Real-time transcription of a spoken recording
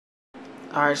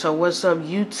Alright, so what's up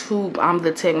YouTube? I'm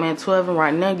the Tech Man 12, and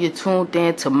right now you're tuned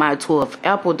in to my 12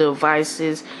 Apple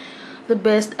devices. The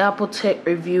best Apple tech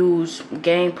reviews,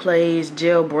 gameplays,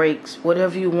 jailbreaks,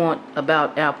 whatever you want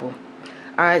about Apple.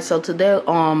 Alright, so today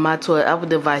on my 12 Apple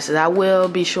devices, I will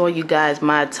be showing you guys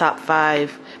my top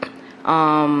 5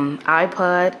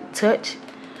 iPod Touch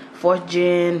 4th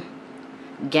Gen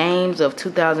games of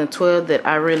 2012 that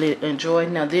I really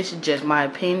enjoyed. Now this is just my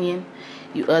opinion.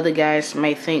 You other guys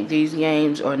may think these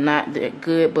games are not that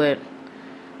good, but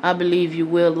I believe you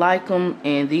will like them,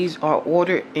 and these are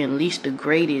ordered in least the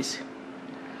greatest.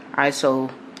 Alright,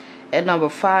 so at number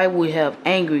 5 we have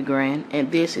Angry Gran, and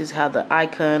this is how the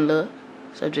icon look.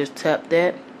 So just tap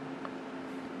that.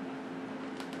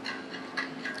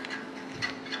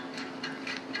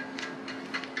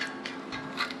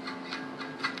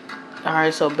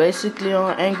 Alright, so basically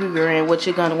on Angry Gran, what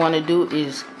you're gonna want to do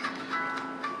is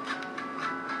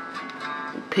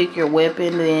pick your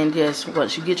weapon, and just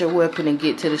once you get your weapon and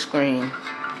get to the screen,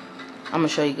 I'm gonna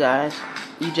show you guys.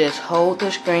 You just hold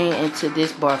the screen until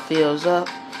this bar fills up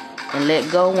and let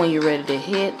go when you're ready to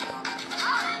hit,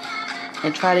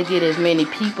 and try to get as many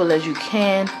people as you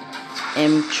can,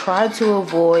 and try to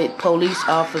avoid police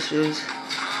officers.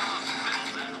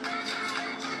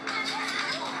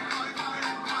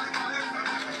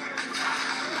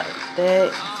 Like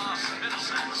that.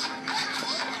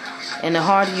 And the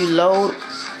harder you load,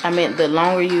 the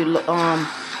longer you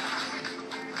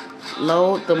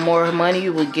load, the more money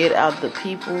you will get out of the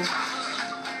people.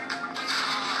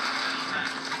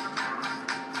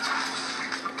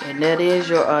 And that is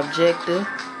your objective.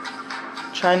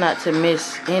 Try not to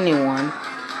miss anyone.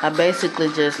 I basically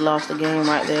just lost the game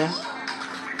right there.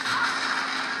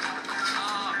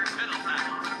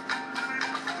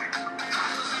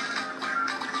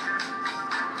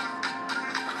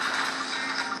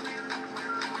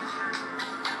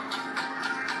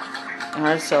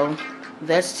 Alright, so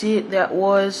that's it. That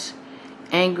was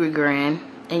Angry Gran.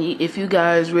 And if you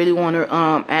guys really want to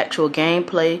actual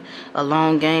gameplay, a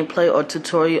long gameplay or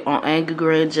tutorial on Angry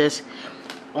Gran, just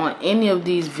on any of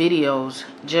these videos,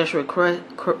 just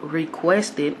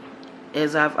request it,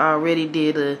 as I've already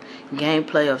did a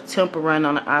gameplay of Temple Run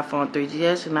on the iPhone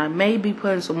 3GS, and I may be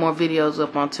putting some more videos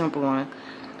up on Temple Run.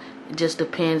 It just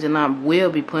depends, and I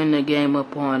will be putting the game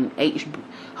up on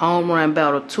Homerun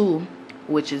Battle 2,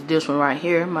 which is this one right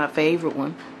here, my favorite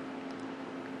one.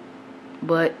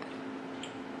 But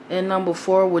in number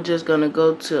 4, we're just gonna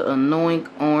go to Annoying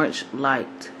Orange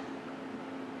Lite.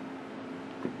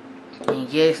 And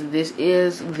yes, this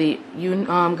is the, you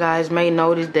guys may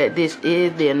notice that this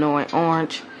is the Annoying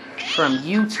Orange from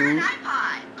YouTube.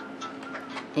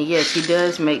 And yes, he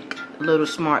does make little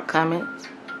smart comments.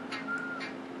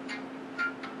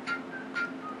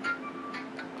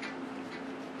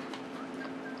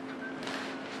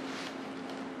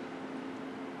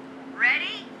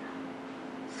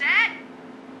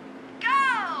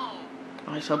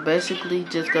 Alright, so basically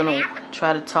just gonna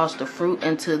try to toss the fruit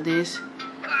into this.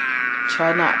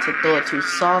 Try not to throw it too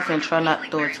soft, and try not to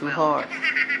throw it too hard.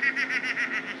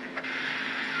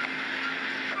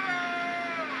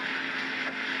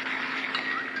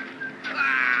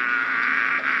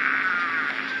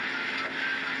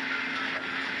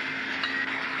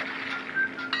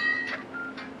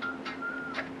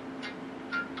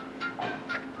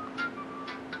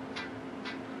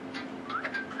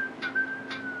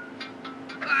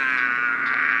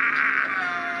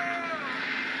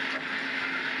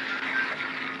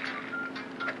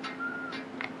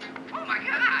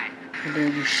 And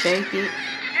then you shake it.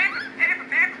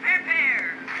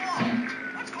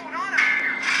 What's going on out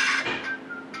there?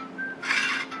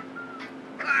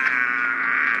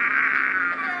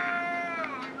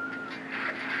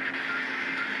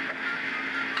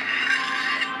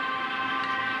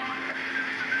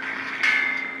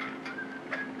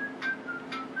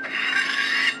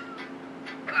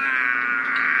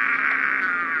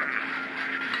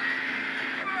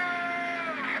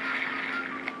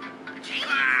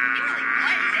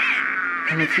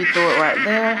 And if you throw it right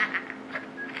there,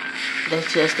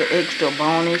 that's just the extra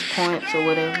bonus points or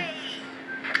whatever.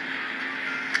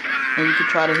 And you can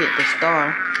try to hit the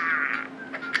star.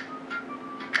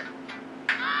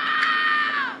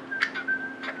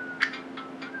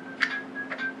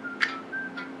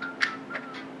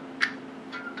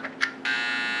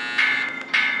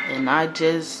 And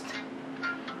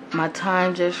my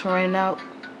time just ran out.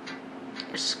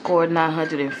 Scored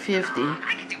 950. I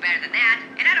can do better than that,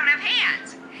 and I don't have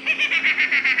hands.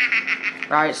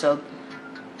 Alright, so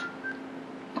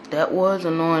that was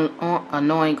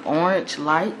Annoying Orange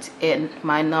Lite at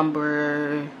my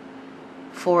number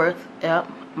 4th app,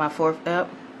 my 4th app.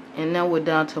 And now we're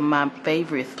down to my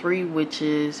favorite 3, which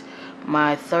is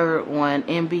my third one,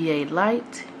 NBA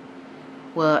Lite.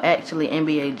 Well, actually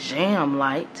NBA Jam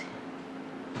Lite.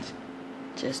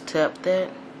 Just tap that.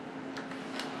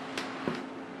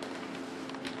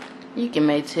 You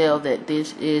may tell that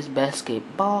this is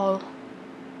basketball.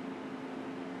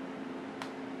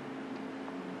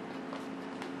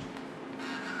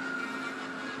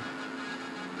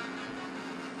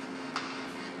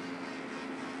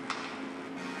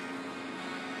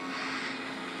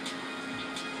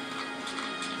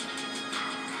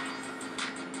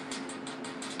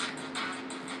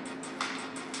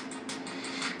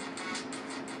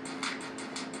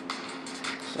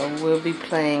 So we'll be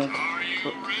playing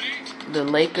the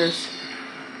Lakers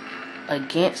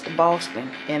against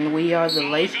Boston, and we are the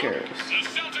Lakers. The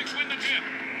Celtics win the tip.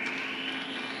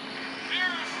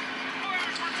 Harris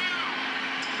fires for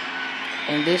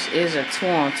 2. And this is a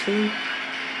 2-on-2.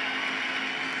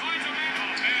 Finds a man.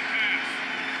 Oh, bad pass.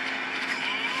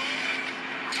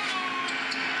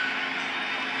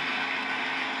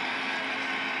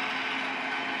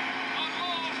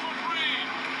 Unloads for 3.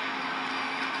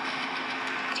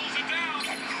 Pulls it down.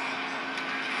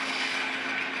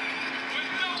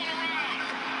 With no one around.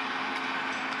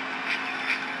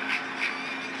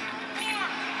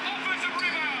 Blocked. Offensive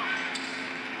rebound.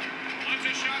 Lets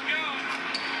his shot go.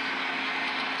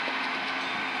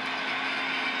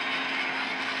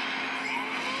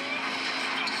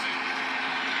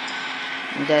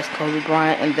 And that's Kobe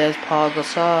Bryant, and that's Paul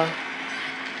Gasol.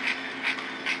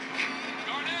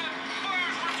 Garnett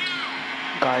fires for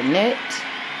 2. Garnett.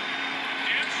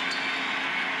 Yes.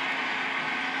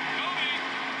 Kobe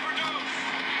for Dose.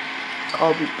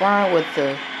 Kobe Bryant with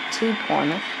the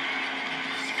 2-pointer.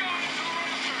 Scotty to the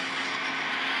rafters.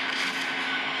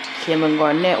 Kevin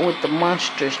Garnett with the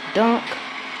monstrous dunk.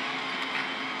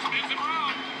 Spins it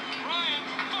around. Bryant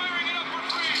firing it up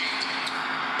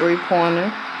for 3. 3-pointer.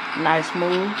 Nice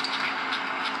move.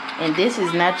 And this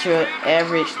is not your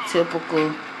average typical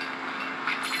Bryant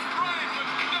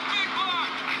with the big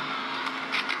block.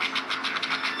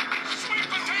 Sweet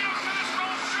potato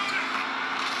fastball shooter.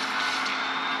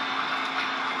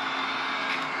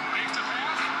 Makes the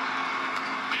pass.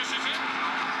 Dishes it.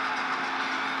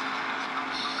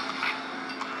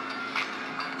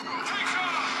 Takes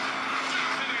off.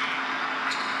 Shoots it again.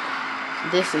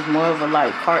 This is more of a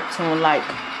like cartoon like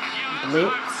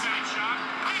blitz.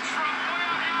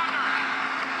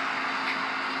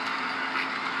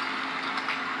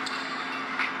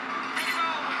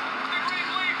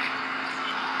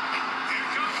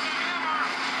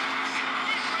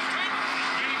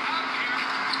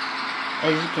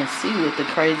 As you can see with the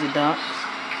crazy dunks.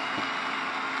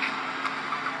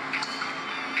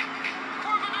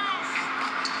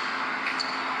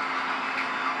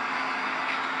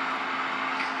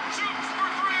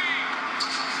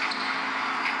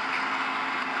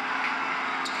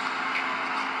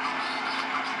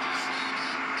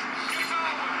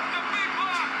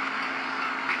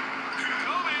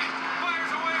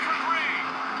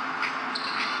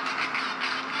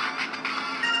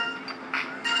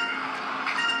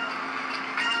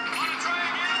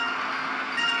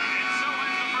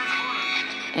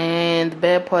 And the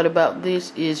bad part about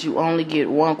this is you only get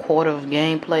 1/4 of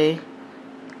gameplay.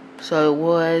 So it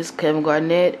was Kevin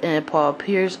Garnett and Paul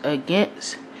Pierce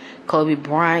against Kobe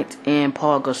Bryant and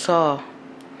Paul Gasol.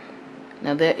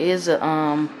 Now there is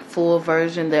a full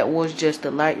version that was just the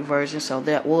light version, so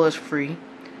that was free.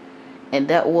 And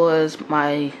that was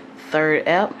my third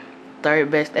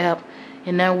best app.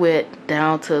 And now we're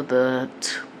down to the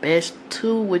best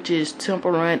 2, which is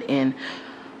Temple Run and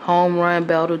Home Run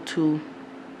Battle 2.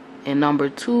 And number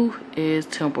 2 is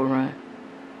Temple Run.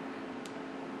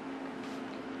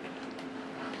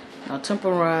 Now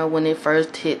Temple Run, when it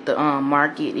first hit the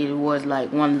market, it was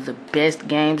like one of the best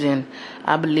games, and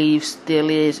I believe still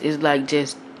is. It's like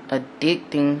just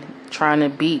addicting, trying to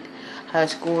beat high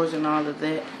scores and all of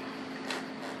that.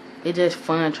 It's just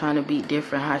fun trying to beat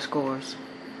different high scores.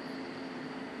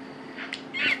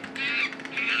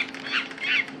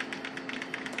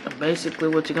 So basically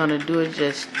what you're gonna do is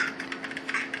just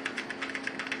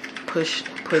push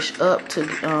up to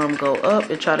go up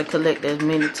and try to collect as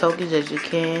many tokens as you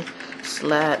can.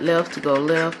 Slide left to go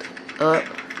left, up,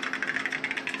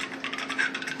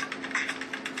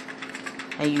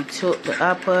 and you tilt the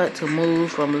iPod to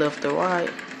move from left to right.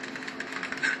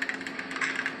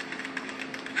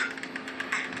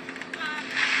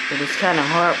 But it's kind of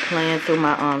hard playing through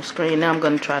my screen. Now I'm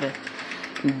gonna try to.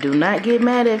 Do not get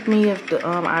mad at me if the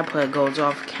iPod goes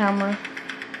off camera,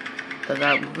 because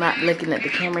I'm not looking at the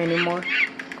camera anymore.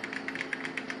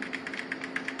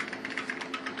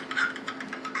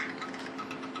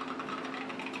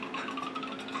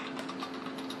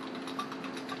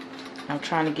 I'm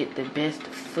trying to get the best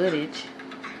footage.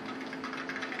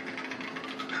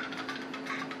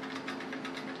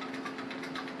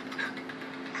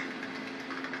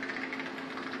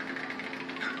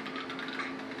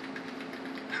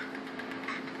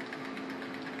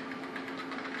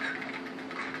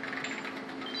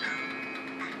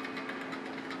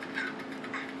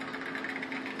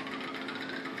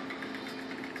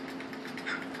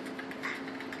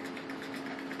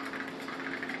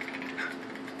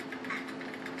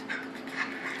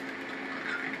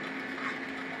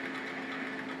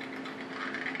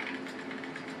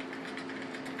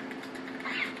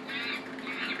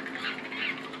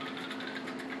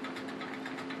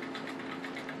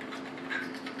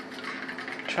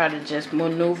 Try to just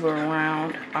maneuver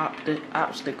around the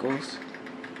obstacles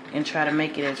and try to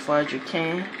make it as far as you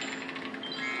can.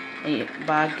 And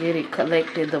by getting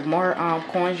collected, the more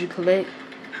coins you collect,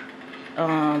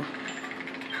 the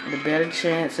better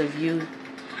chance of you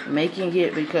making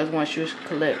it, because once you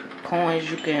collect coins,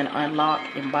 you can unlock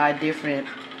and buy different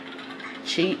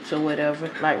cheats or whatever.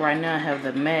 Like right now I have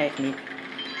the magnet.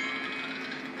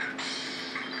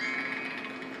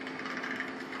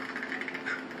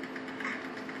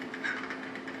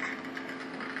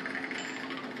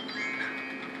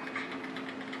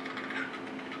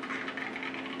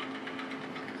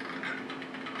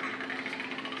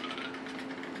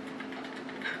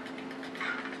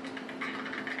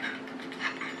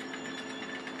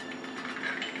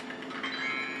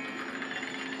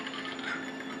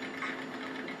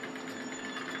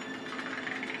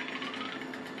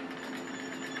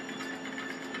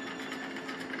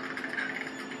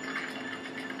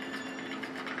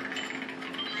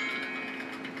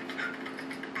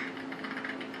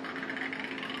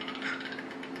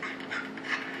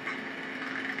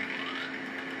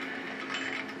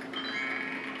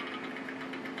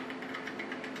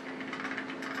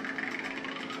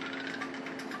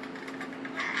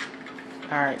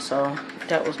 Alright, so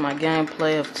that was my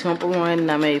gameplay of Temple Run, and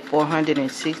I made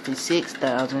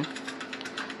 466,000.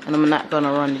 And I'm not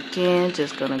gonna run again,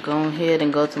 just gonna go ahead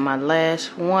and go to my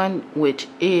last one, which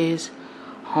is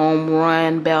Home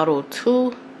Run Battle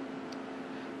 2.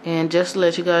 And just to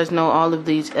let you guys know, all of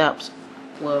these apps,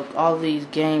 well, all of these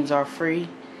games are free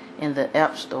in the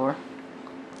App Store.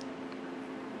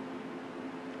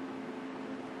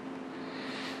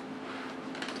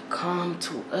 Come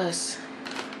to us.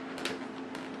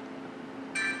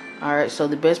 Alright, so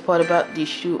the best part about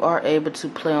this, you are able to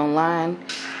play online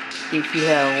if you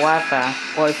have Wi-Fi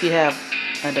or if you have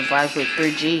a device with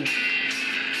 3G.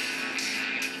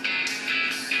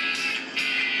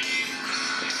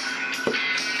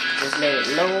 Just let it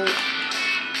load.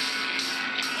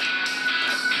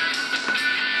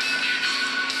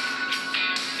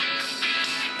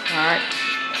 Alright,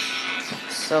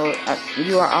 so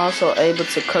you are also able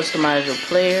to customize your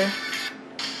player.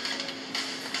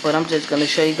 But I'm just going to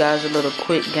show you guys a little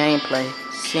quick gameplay.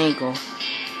 Single.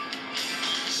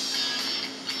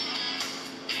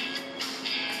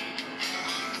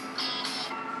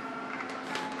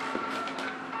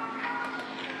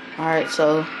 Alright,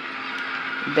 so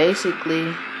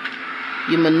basically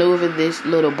you maneuver this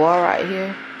little bar right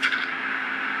here.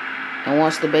 And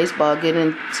once the baseball get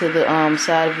into the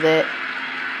side of that,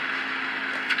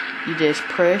 you just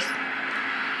press.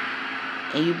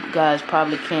 And you guys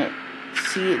probably can't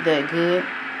see it that good.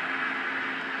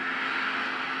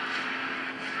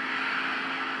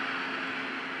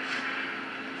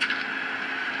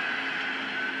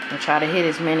 And try to hit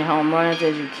as many home runs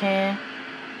as you can.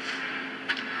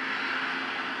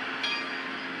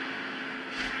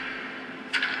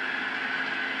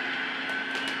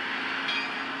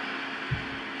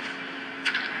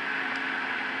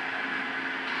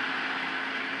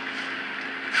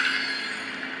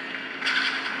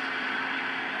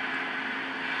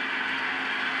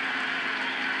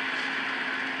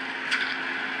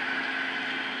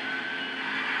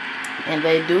 And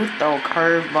they do throw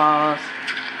curveballs,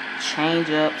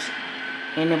 change-ups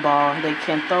in the ball. They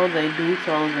can throw, they do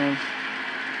throw them.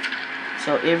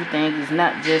 So everything is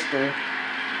not just a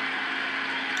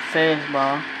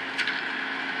fastball.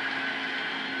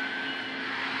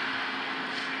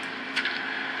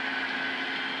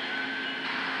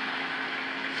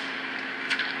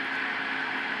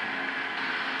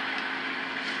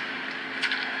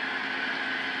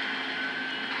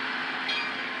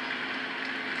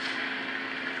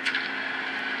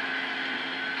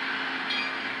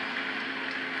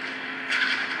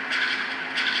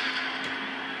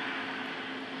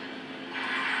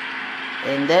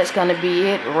 And that's going to be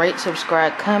it. Rate,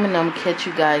 subscribe, comment. I'm going to catch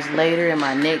you guys later in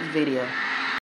my next video.